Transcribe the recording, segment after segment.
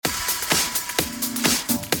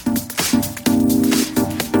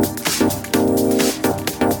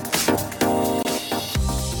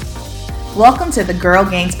Welcome to the Girl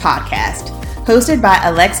Gangs podcast, hosted by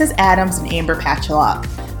Alexis Adams and Amber Patchlock.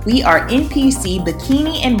 We are NPC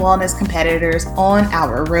bikini and wellness competitors on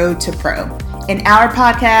our road to pro. In our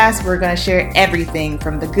podcast, we're going to share everything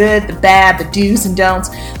from the good, the bad, the do's and don'ts,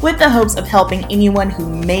 with the hopes of helping anyone who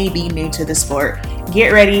may be new to the sport.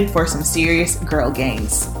 Get ready for some serious girl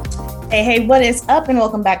gangs. Hey, what is up? And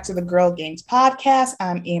welcome back to the Girl Gangs podcast.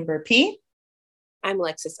 I'm Amber P. I'm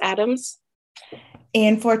Alexis Adams.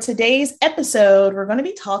 And for today's episode, we're going to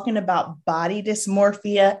be talking about body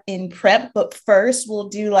dysmorphia in prep. But first, we'll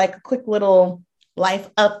do like a quick little life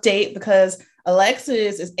update because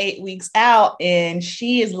Alexis is 8 weeks out and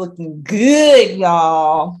she is looking good,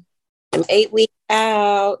 y'all. I'm 8 weeks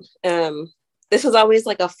out. This is always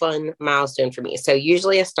like a fun milestone for me. So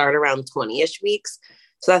usually I start around 20-ish weeks.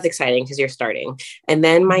 So that's exciting because you're starting. And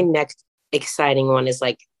then my next exciting one is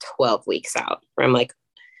like 12 weeks out where I'm like,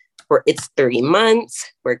 it's 30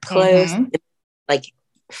 months, we're close. Mm-hmm. Like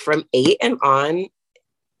from 8 and on,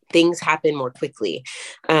 things happen more quickly.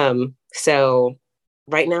 So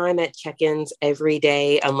right now I'm at check-ins every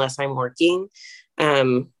day unless I'm working,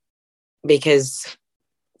 because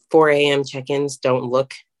 4 a.m. check-ins don't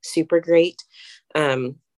look super great.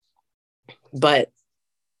 But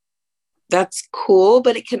that's cool,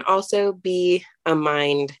 but it can also be a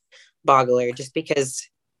mind boggler just because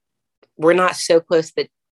we're not so close that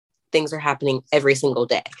things are happening every single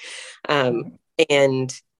day.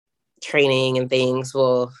 And training and things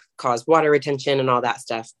will cause water retention and all that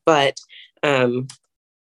stuff. But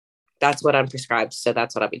that's what I'm prescribed. So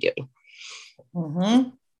that's what I'll be doing.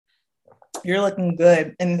 Mm-hmm. You're looking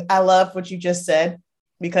good. And I love what you just said,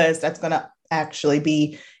 because that's going to actually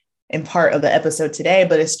be in part of the episode today.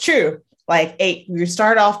 But it's true. Like you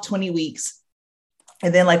start off 20 weeks.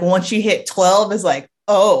 And then like once you hit 12, it's like,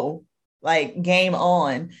 oh, like game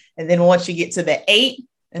on. And then once you get to the 8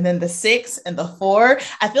 and then the 6 and the 4,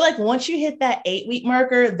 I feel like once you hit that 8-week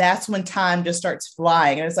marker, that's when time just starts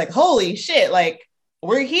flying. And it's like, holy shit, like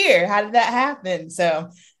we're here. How did that happen?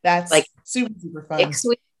 So that's like super, super fun.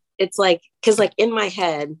 It's like, cause like in my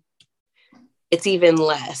head, it's even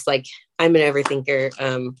less like I'm an overthinker.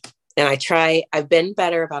 And I've been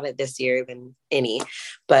better about it this year than any,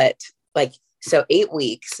 but like, so 8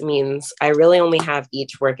 weeks means I really only have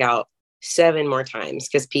each workout 7 more times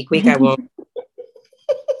because peak week I won't.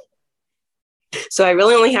 So I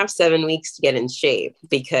really only have 7 weeks to get in shape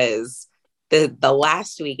because the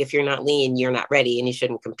last week, if you're not lean, you're not ready and you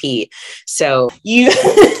shouldn't compete. So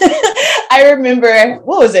I remember,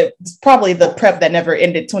 what was it? It's probably the prep that never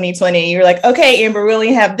ended 2020. You're like, okay, Amber, we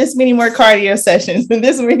only have this many more cardio sessions and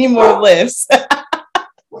this many more lifts.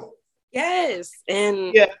 Yes.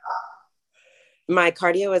 And yeah. My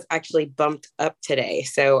cardio is actually bumped up today.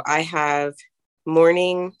 So I have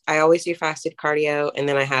morning, I always do fasted cardio, and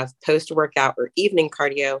then I have post-workout or evening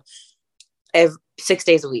cardio 6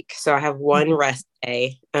 days a week. So I have one rest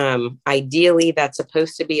day. Ideally, that's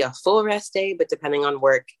supposed to be a full rest day, but depending on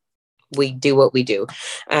work, we do what we do.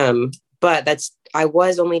 But I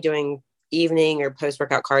was only doing evening or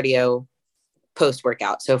post-workout cardio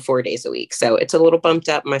post-workout, so 4 days a week. So it's a little bumped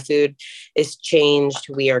up. My food is changed.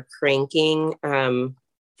 We are cranking,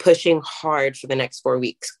 pushing hard for the next 4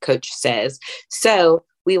 weeks, coach says. So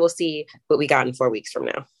we will see what we got in 4 weeks from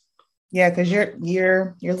now. Yeah, because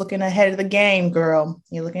you're looking ahead of the game, girl.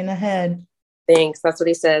 You're looking ahead. Thanks. That's what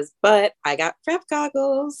he says. But I got prep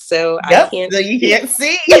goggles, so yep, I can't. So you can't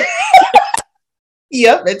see.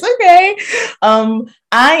 Yep, it's okay.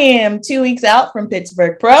 I am 2 weeks out from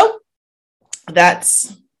Pittsburgh Pro.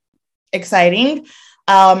 That's exciting.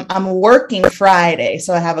 I'm working Friday,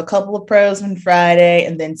 so I have a couple of pros on Friday,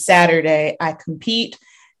 and then Saturday I compete.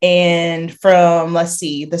 And from,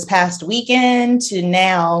 this past weekend to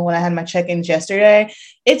now, when I had my check-ins yesterday,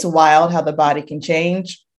 it's wild how the body can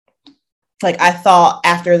change. Like I thought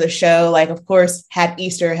after the show, like of course had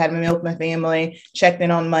Easter, had my meal with my family, checked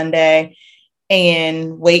in on Monday,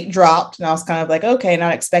 and weight dropped. And I was kind of like, okay,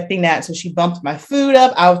 not expecting that. So she bumped my food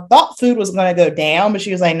up. I thought food was going to go down, but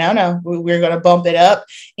she was like, no, we're going to bump it up.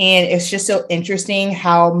 And it's just so interesting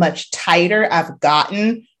how much tighter I've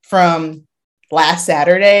gotten from last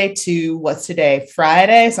Saturday to what's today,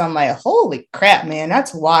 Friday. So I'm like, holy crap, man,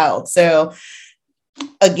 that's wild. So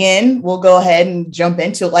again, we'll go ahead and jump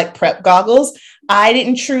into like prep goggles. I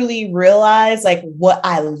didn't truly realize like what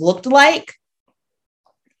I looked like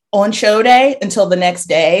on show day until the next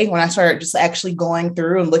day when I started just actually going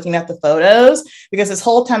through and looking at the photos, because this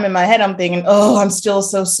whole time in my head, I'm thinking, oh, I'm still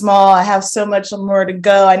so small. I have so much more to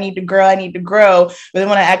go. I need to grow. But then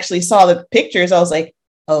when I actually saw the pictures, I was like,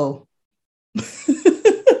 oh,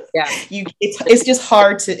 yeah, it's just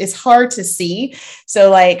hard to see.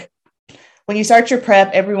 So like when you start your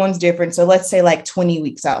prep, everyone's different. So let's say like 20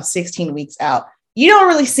 weeks out, 16 weeks out, you don't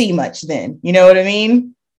really see much then. You know what I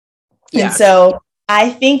mean? Yeah. And so I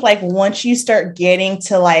think like once you start getting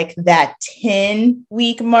to like that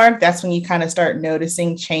 10-week mark, that's when you kind of start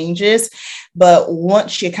noticing changes. But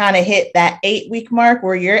once you kind of hit that 8-week mark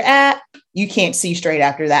where you're at, you can't see straight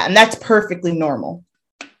after that. And that's perfectly normal.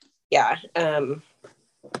 Yeah.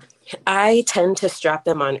 I tend to strap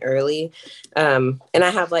them on early. And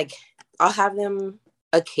I'll have them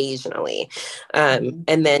occasionally. And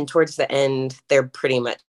then towards the end, they're pretty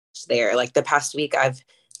much there. Like the past week,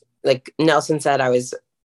 like Nelson said, I was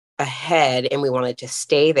ahead and we wanted to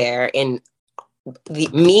stay there. And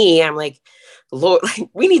I'm like, Lord, like,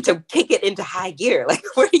 we need to kick it into high gear. Like,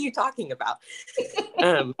 what are you talking about?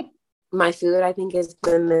 My food, I think, has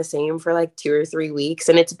been the same for like 2 or 3 weeks,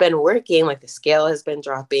 and it's been working. Like the scale has been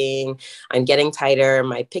dropping. I'm getting tighter.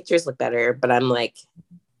 My pictures look better, but I'm like,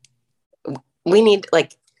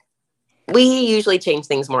 we usually change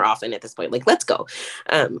things more often at this point. Like, let's go.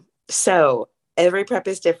 So every prep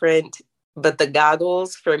is different, but the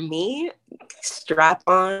goggles for me, strap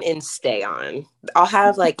on and stay on. I'll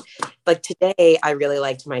have like today, I really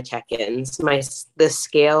liked my check-ins. The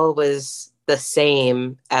scale was the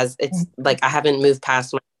same as it's like, I haven't moved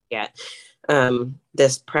past yet,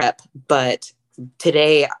 this prep, but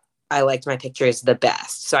today I liked my pictures the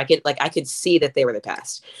best. So I could see that they were the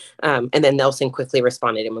best. And then Nelson quickly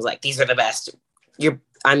responded and was like, these are the best.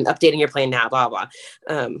 I'm updating your plan now, blah, blah.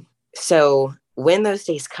 So when those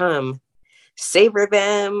days come, savor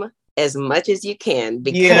them as much as you can,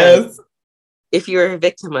 because if you're a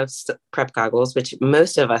victim of prep goggles, which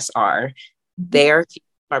most of us are, they are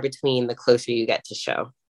far between the closer you get to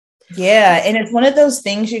show. Yeah. And it's one of those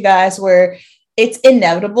things, you guys, where it's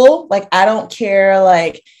inevitable. Like, I don't care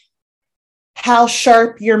like how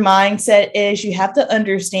sharp your mindset is. You have to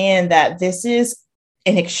understand that this is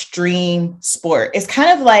an extreme sport. It's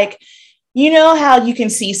kind of like, you know how you can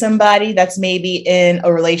see somebody that's maybe in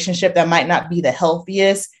a relationship that might not be the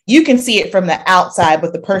healthiest. You can see it from the outside,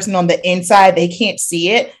 but the person on the inside, they can't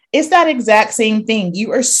see it. It's that exact same thing.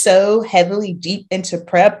 You are so heavily deep into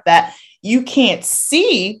prep that you can't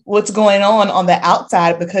see what's going on the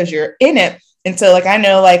outside because you're in it. And so like, I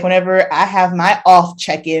know like whenever I have my off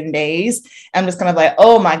check-in days, I'm just kind of like,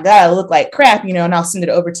 oh my God, I look like crap, you know, and I'll send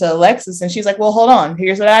it over to Alexis and she's like, well, hold on,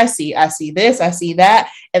 here's what I see. I see this, I see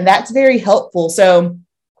that. And that's very helpful. So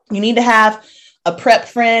you need to have a prep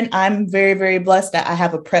friend. I'm very, very blessed that I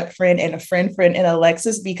have a prep friend and a friend in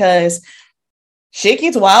Alexis, because shit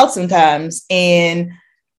gets wild sometimes. And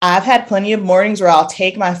I've had plenty of mornings where I'll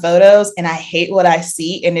take my photos and I hate what I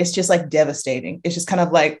see. And it's just like devastating. It's just kind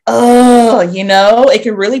of like, oh, you know, it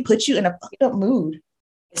can really put you in a fucked up mood.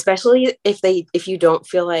 Especially if you don't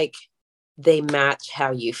feel like they match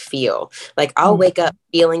how you feel. Like I'll wake up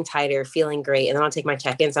feeling tighter, feeling great. And then I'll take my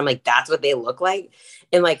check-ins. I'm like, that's what they look like.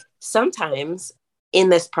 And like, sometimes in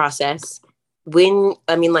this process,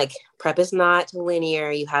 prep is not linear.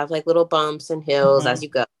 You have like little bumps and hills as you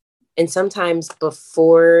go. And sometimes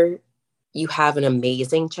before you have an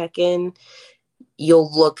amazing check-in, you'll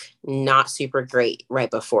look not super great right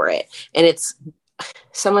before it. And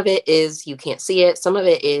some of it is you can't see it. Some of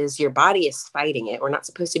it is your body is fighting it. We're not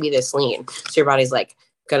supposed to be this lean. So your body's like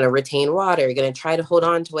going to retain water. You're going to try to hold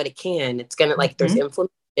on to what it can. It's going to like, there's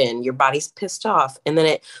inflammation. Your body's pissed off. And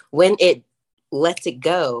then when it lets it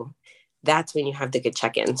go, that's when you have the good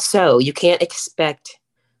check-in. So you can't expect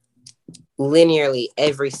linearly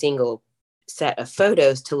every single set of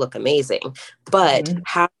photos to look amazing, but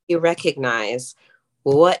how do you recognize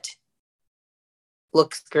what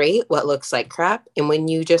looks great, what looks like crap, and when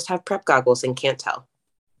you just have prep goggles and can't tell?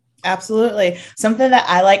 Absolutely. Something that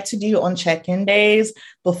I like to do on check-in days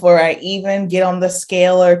before I even get on the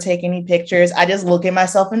scale or take any pictures, I just look at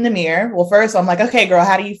myself in the mirror. Well, first I'm like, okay, girl,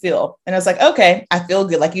 how do you feel? And it's like, okay, I feel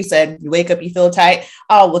good. Like you said, you wake up, you feel tight.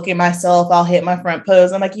 I'll look at myself. I'll hit my front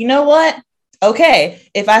pose. I'm like, you know what? Okay,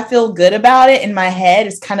 if I feel good about it in my head,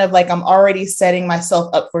 it's kind of like I'm already setting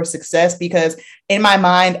myself up for success, because in my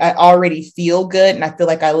mind, I already feel good and I feel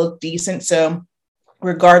like I look decent. So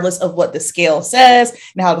regardless of what the scale says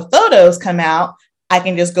and how the photos come out, I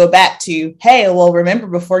can just go back to, hey, well, remember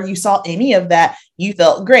before you saw any of that, you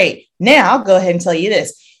felt great. Now I'll go ahead and tell you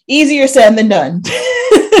this, easier said than done.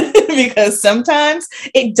 Because sometimes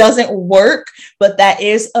it doesn't work, but that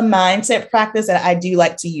is a mindset practice that I do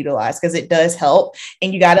like to utilize because it does help.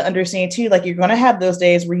 And you got to understand too, like you're going to have those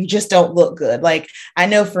days where you just don't look good. Like I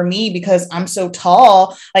know for me, because I'm so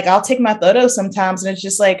tall, like I'll take my photos sometimes and it's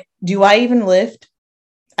just like, do I even lift?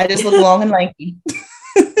 I just look long and lanky.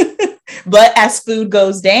 But as food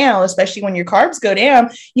goes down, especially when your carbs go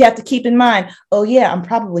down, you have to keep in mind, oh yeah, I'm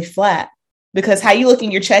probably flat. Because how you look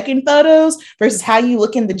in your check-in photos versus how you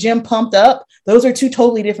look in the gym pumped up, those are two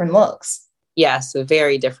totally different looks. Yeah, so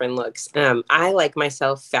very different looks. I like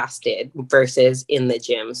myself fasted versus in the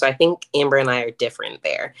gym. So I think Amber and I are different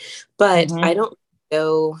there. But Mm-hmm. I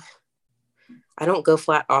don't go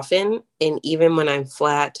flat often. And even when I'm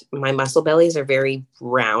flat, my muscle bellies are very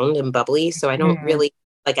round and bubbly. So I don't really,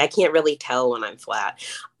 like, I can't really tell when I'm flat.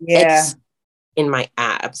 Yeah. It's in my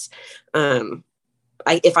abs.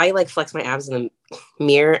 If I like flex my abs in the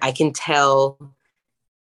mirror, I can tell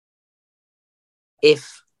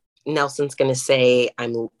if Nelson's going to say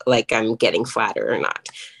I'm getting flatter or not.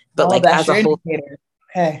 But like that's as your a whole, indicator.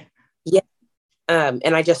 Okay. yeah.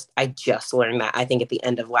 And I just learned that, I think, at the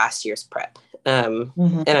end of last year's prep. And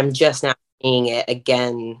I'm just now seeing it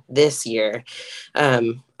again this year.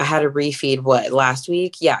 I had a refeed last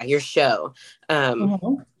week? Yeah, your show.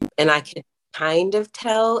 And I could kind of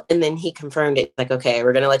tell, and then he confirmed it, like, okay,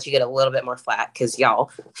 we're gonna let you get a little bit more flat because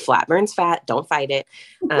y'all, flat burns fat, don't fight it.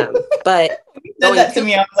 But said that to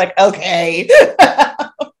me, I was like, okay.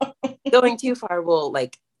 Going too far will,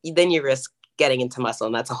 like, then you risk getting into muscle,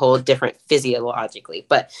 and that's a whole different physiologically.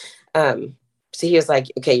 But so he was like,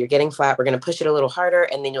 okay, you're getting flat, we're gonna push it a little harder,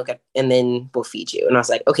 and then we'll feed you. And I was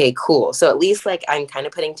like, okay, cool. So at least, like, I'm kind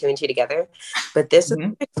of putting two and two together. But this is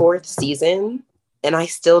my fourth season, and I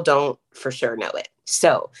still don't for sure know it.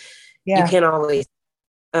 So you can always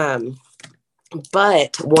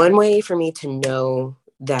but one way for me to know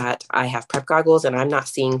that I have prep goggles and I'm not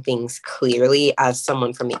seeing things clearly as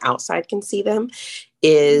someone from the outside can see them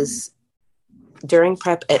is during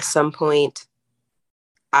prep at some point,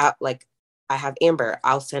 I have Amber,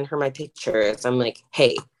 I'll send her my pictures. I'm like,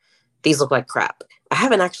 hey, these look like crap. I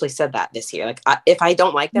haven't actually said that this year. Like, if I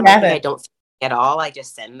don't like them, I think I don't at all. I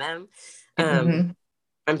just send them.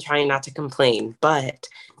 I'm trying not to complain, but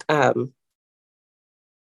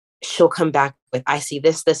she'll come back with, I see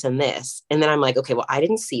this, this, and this. And then I'm like, okay, well, I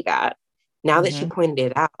didn't see that. Now that she pointed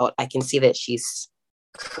it out, I can see that she's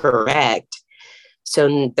correct.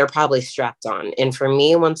 So they're probably strapped on. And for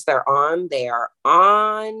me, once they're on, they are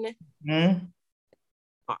on,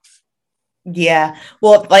 off. Yeah.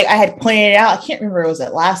 Well, like I had pointed out, I can't remember, was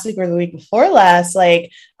it last week or the week before last?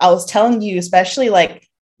 Like I was telling you, especially like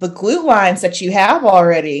the glute lines that you have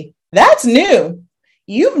already, that's new.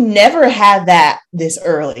 You've never had that this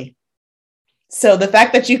early. So the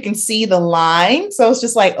fact that you can see the line, so it's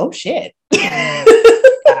just like, oh shit.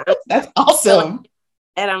 That's awesome.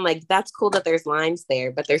 And I'm like, that's cool that there's lines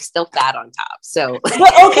there, but there's still fat on top. So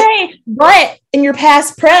okay. But in your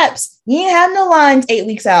past preps, you didn't have no lines 8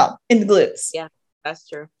 weeks out in the glutes. Yeah, that's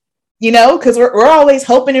true. You know, because we're always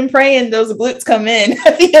hoping and praying those glutes come in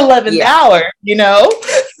at the 11th hour, you know?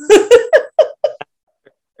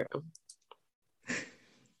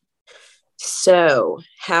 So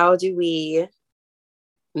how do we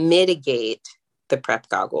mitigate the prep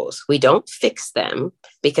goggles? We don't fix them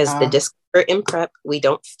because the discomfort in prep, we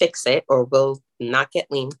don't fix it or we'll not get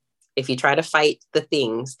lean. If you try to fight the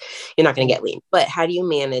things, you're not going to get lean. But how do you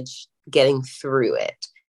manage getting through it?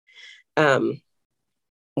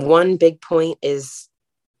 One big point is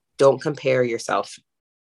don't compare yourself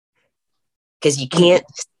because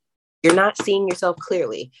you're not seeing yourself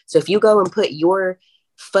clearly. So if you go and put your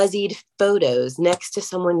fuzzied photos next to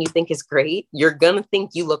someone you think is great, you're gonna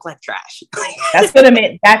think you look like trash.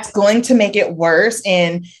 That's going to make it worse.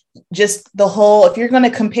 And just the whole, if you're going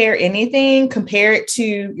to compare anything, compare it to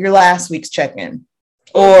your last week's check-in,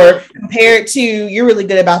 or compare it to, you're really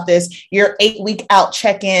good about this, your 8-week out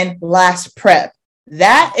check-in last prep.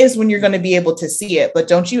 That is when you're going to be able to see it. But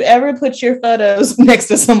don't you ever put your photos next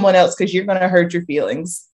to someone else, because you're going to hurt your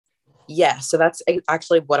feelings. Yeah, so that's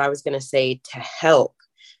actually what I was going to say to help.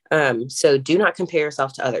 So do not compare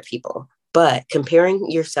yourself to other people, but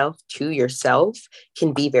comparing yourself to yourself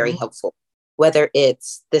can be very helpful, whether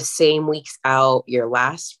it's the same weeks out your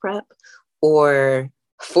last prep or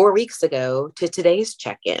 4 weeks ago to today's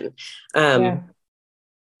check-in.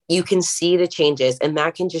 You can see the changes, and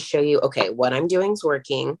that can just show you, okay, what I'm doing is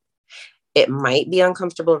working. It might be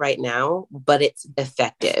uncomfortable right now, but it's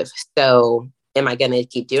effective. So am I going to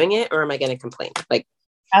keep doing it or am I going to complain? Like,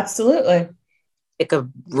 absolutely. Pick a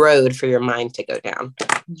road for your mind to go down.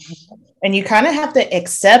 And you kind of have to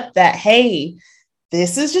accept that, hey,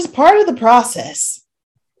 this is just part of the process.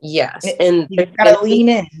 Yes. And you got to lean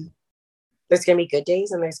in. There's going to be good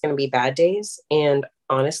days and there's going to be bad days. And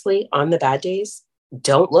honestly, on the bad days,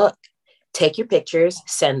 don't look. Take your pictures,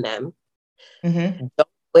 send them. Don't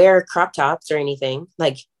wear crop tops or anything.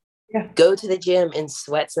 Like, go to the gym in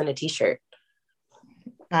sweats and a t-shirt.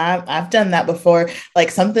 I've done that before.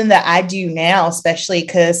 Like something that I do now, especially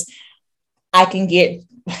because I can get,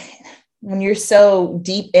 when you're so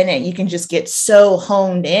deep in it, you can just get so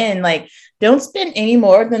honed in. Like, don't spend any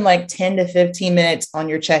more than like 10 to 15 minutes on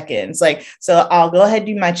your check-ins. Like, so I'll go ahead and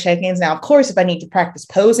do my check-ins. Now, of course, if I need to practice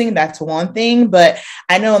posing, that's one thing. But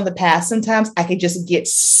I know in the past, sometimes I could just get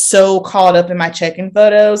so caught up in my check-in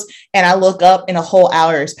photos and I look up and a whole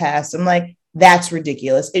hour has passed. I'm like, that's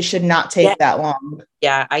ridiculous. It should not Yeah. take that long.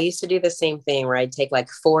 Yeah, I used to do the same thing where I'd take like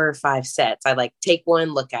 4 or 5 sets. I like take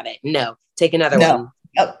one, look at it. No, take another one.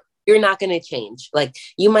 Yep. You're not going to change. Like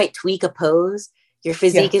you might tweak a pose. Your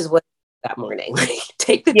physique Yeah. is what that morning. Like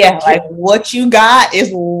take the Yeah, picture. like what you got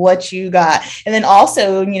is what you got. And then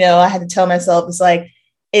also, I had to tell myself, it's like,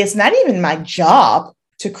 it's not even my job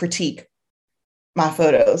to critique my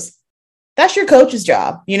photos. That's your coach's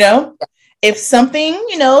job, If something,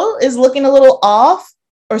 is looking a little off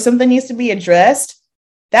or something needs to be addressed,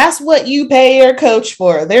 that's what you pay your coach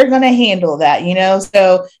for. They're going to handle that,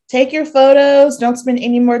 So take your photos. Don't spend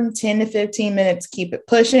any more than 10 to 15 minutes. Keep it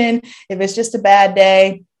pushing. If it's just a bad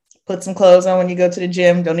day, put some clothes on when you go to the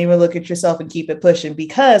gym. Don't even look at yourself and keep it pushing,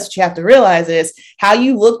 because what you have to realize is how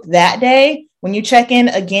you look that day. When you check in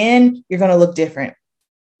again, you're going to look different.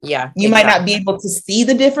 Yeah. You might not be able to see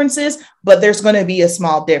the differences, but there's going to be a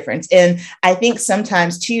small difference. And I think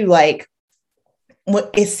sometimes too, like,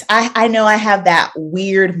 I know I have that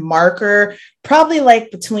weird marker, probably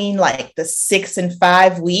like between like the 6 and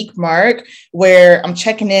 5 week mark, where I'm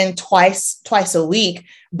checking in twice a week,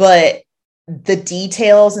 but the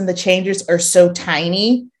details and the changes are so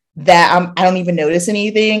tiny that I don't even notice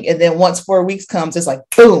anything. And then once 4 weeks comes, it's like,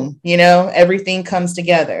 boom, everything comes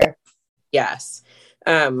together. Yes.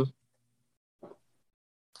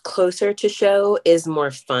 Closer to show is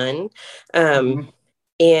more fun.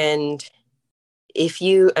 And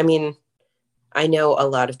I know a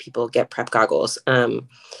lot of people get prep goggles. A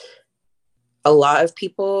lot of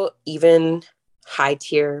people, even high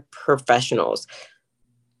tier professionals,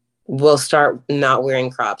 will start not wearing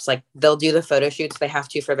crops. Like they'll do the photo shoots they have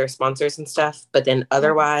to for their sponsors and stuff, but then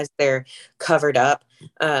otherwise they're covered up.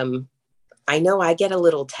 I know I get a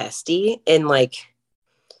little testy and like,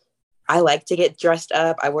 I like to get dressed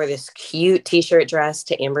up. I wore this cute t-shirt dress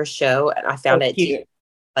to Amber's show and I found it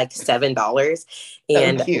like $7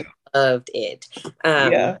 and loved it.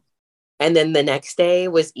 Yeah. And then the next day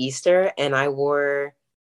was Easter and I wore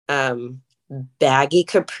baggy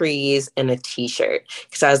capris and a t-shirt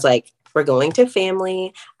because I was like, we're going to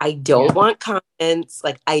family. I don't want comments.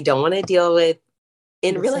 Like I don't want to deal with,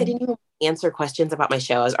 and really I didn't even answer questions about my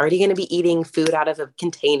show. I was already going to be eating food out of a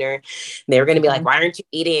container. And they were going to be like, why aren't you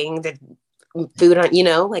eating the food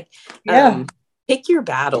on, pick your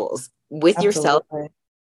battles with yourself.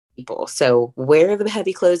 People. So wear the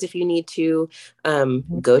heavy clothes if you need to.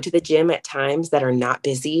 Go to the gym at times that are not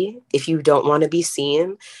busy if you don't want to be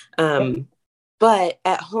seen. But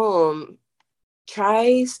at home,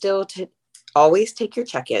 try still to always take your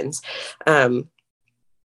check-ins.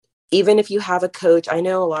 Even if you have a coach, I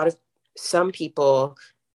know some people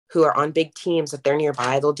who are on big teams, if they're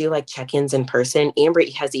nearby, they'll do like check-ins in person. Amber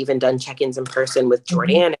has even done check-ins in person with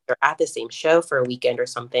Jordan if they're at the same show for a weekend or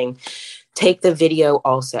something. Take the video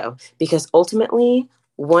also, because ultimately,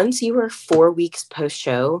 once you are 4 weeks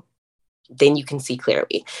post-show, then you can see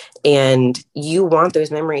clearly. And you want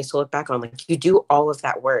those memories to look back on. Like you do all of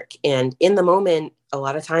that work. And in the moment, a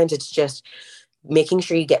lot of times it's just making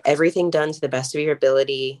sure you get everything done to the best of your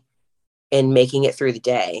ability and making it through the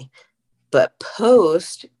day. But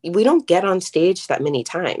post, we don't get on stage that many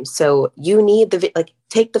times. So you need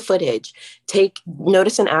take the footage,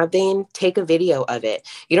 notice an ab vein, take a video of it.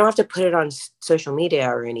 You don't have to put it on social media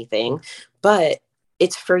or anything, but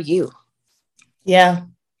it's for you. Yeah,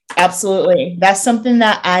 absolutely. That's something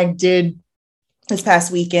that I did this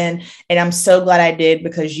past weekend. And I'm so glad I did,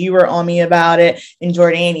 because you were on me about it. And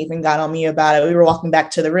Jordan even got on me about it. We were walking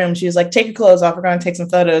back to the room. She was like, take your clothes off. We're going to take some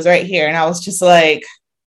photos right here. And I was just like,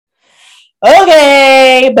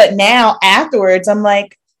 okay. But now afterwards, I'm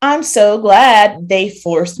like, I'm so glad they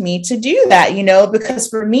forced me to do that, because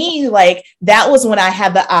for me, like that was when I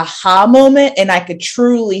had the aha moment and I could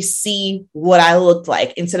truly see what I looked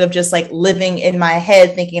like, instead of just like living in my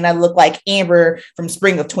head thinking I look like Amber from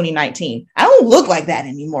spring of 2019. I don't look like that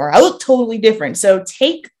anymore. I look totally different. So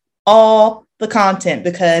take all the content,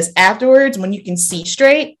 because afterwards, when you can see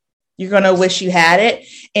straight, you're going to wish you had it.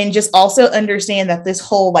 And just also understand that this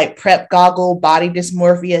whole like prep goggle body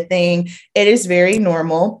dysmorphia thing, it is very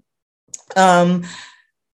normal. I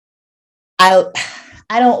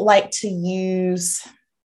don't like to use,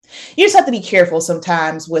 you just have to be careful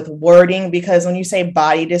sometimes with wording, because when you say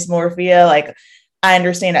body dysmorphia, like I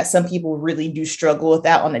understand that some people really do struggle with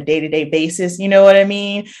that on a day-to-day basis. You know what I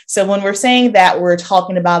mean? So when we're saying that, we're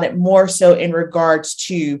talking about it more so in regards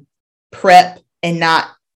to prep and not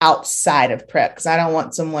outside of prep, because I don't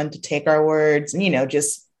want someone to take our words and,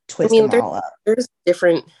 just twist them all up. There's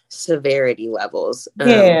different severity levels.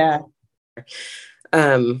 Yeah.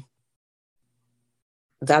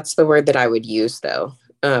 That's the word that I would use, though.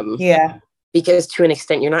 Yeah. Because to an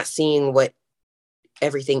extent, you're not seeing what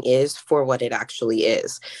everything is for what it actually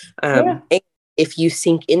is. And if you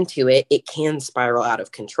sink into it, it can spiral out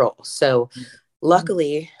of control. So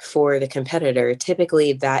luckily for the competitor,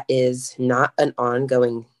 typically that is not an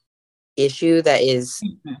ongoing issue that is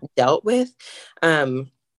dealt with,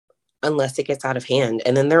 unless it gets out of hand.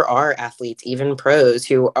 And then there are athletes, even pros,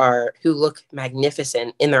 who look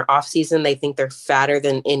magnificent in their off season. They think they're fatter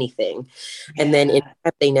than anything. And then in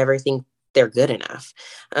prep, they never think they're good enough.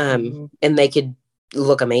 And they could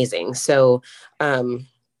look amazing. So,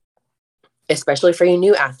 especially for you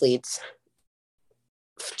new athletes,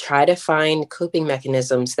 try to find coping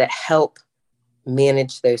mechanisms that help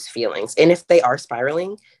manage those feelings. And if they are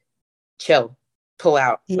spiraling, chill, pull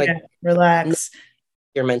out, relax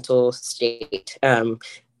your mental state.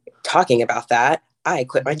 Talking about that, I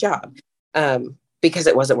quit my job because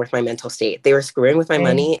it wasn't worth my mental state. They were screwing with my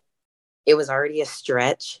money. It was already a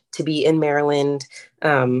stretch to be in Maryland.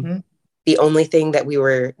 The only thing that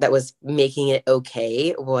was making it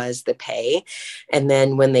okay was the pay. And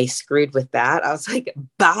then when they screwed with that, I was like,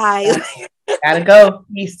 bye. Gotta go.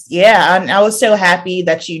 Yeah. I was so happy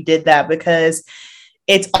that you did that, because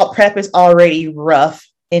prep is already rough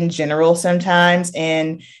in general sometimes,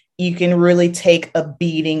 and you can really take a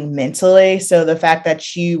beating mentally. So the fact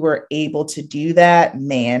that you were able to do that,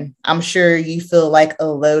 man, I'm sure you feel like a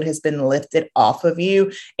load has been lifted off of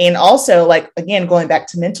you. And also, like, again, going back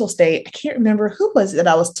to mental state, I can't remember who was it that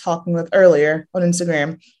I was talking with earlier on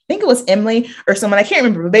Instagram. I think it was Emily or someone, I can't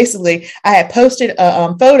remember, but basically I had posted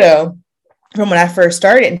a photo from when I first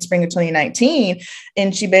started in spring of 2019.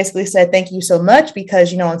 And she basically said, thank you so much,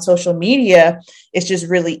 because, on social media, it's just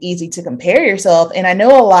really easy to compare yourself. And I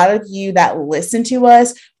know a lot of you that listen to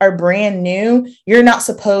us are brand new. You're not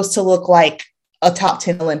supposed to look like a top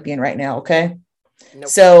 10 Olympian right now. Okay. Nope.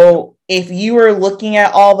 So if you are looking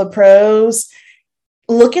at all the pros,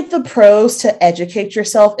 look at the pros to educate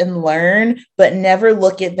yourself and learn, but never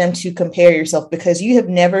look at them to compare yourself, because you have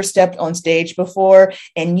never stepped on stage before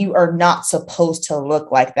and you are not supposed to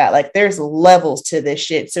look like that. Like, there's levels to this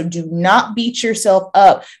shit. So do not beat yourself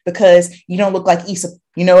up because you don't look like Issa.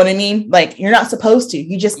 You know what I mean? Like, you're not supposed to.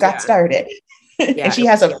 You just got started. And she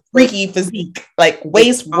has a freaky physique. Like,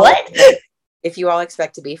 waist what? If you all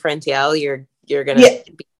expect to be Frontiel, you're going to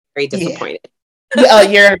be very disappointed.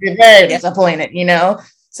 You're very disappointed,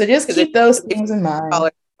 So just keep those things in mind. Taller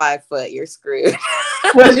than 5 foot, you're screwed.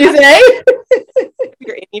 What did you say? If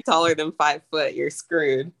you're any taller than 5 foot, you're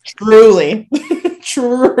screwed. Truly.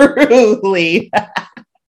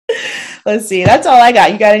 Let's see. That's all I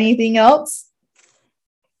got. You got anything else?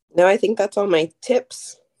 No, I think that's all my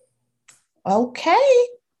tips. Okay.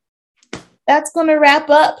 That's going to wrap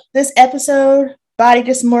up this episode. Body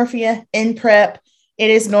dysmorphia in prep. It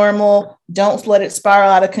is normal. Don't let it spiral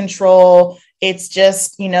out of control. It's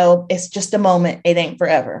just, it's just a moment. It ain't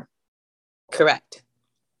forever. Correct.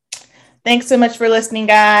 Thanks so much for listening,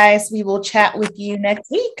 guys. We will chat with you next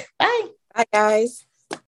week. Bye. Bye, guys.